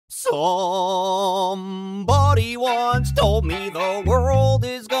Somebody once told me the world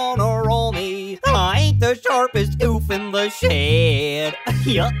is gonna roll me. I ain't the sharpest tooth in the shed.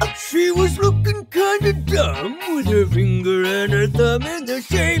 Yeah. She was looking kinda dumb with her finger and her thumb in the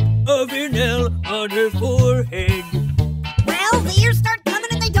shape of an L on her forehead. Well, the years start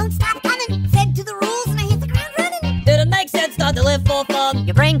coming and they don't stop coming. Fed to the rules and I hit the ground running. Did it make sense not to live for fun?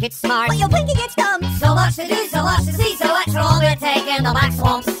 Your brain gets smart, but your thinking gets dumb. So much to do, so much to see, so much longer to take in the back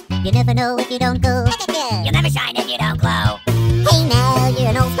swamps. You never know if you don't go. You never shine if you don't glow. Hey now, you're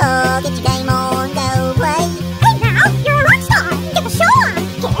an old star, get your game on, go play. Hey now, you're a rock star, get the show on,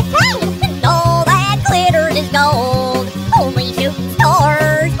 get paid. All that glitters is gold. Only shooting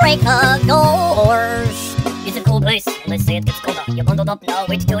stars break the doors. It's a cool place, let's say it gets colder. You're bundled up now,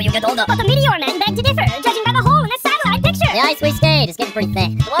 wait till you get older. But the meteor men beg to differ, judging by the hole in the satellite picture. The ice we skate is getting pretty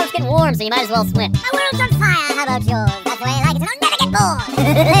thick. The water's getting warm, so you might as well swim. My world's on fire, how about yours? That's the way I like it, and I'll never get bored.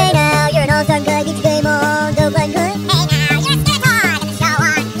 Hey now, you're an all-star guy, get your game on, go play good. Hey now, you're a skeleton, get the show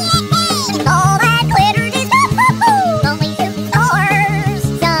on, get paid. All that glitters is gold. Only shooting stars.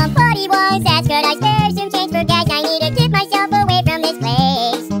 Somebody once asked, could I spare some change for gas? I need to tip myself away from this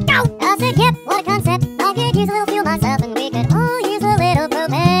place. Go! I said, yep, what a concept. I could use a little fuel myself, and we could all use a little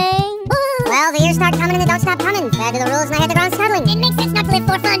propane. Woo. Well, the years start coming and they don't stop coming. Bad to the rules and I hit the ground startling. It makes sense not to live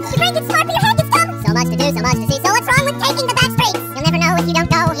for fun. Your brain gets smart, but your head gets dumb. So much to do, so much to see. So what's wrong with taking the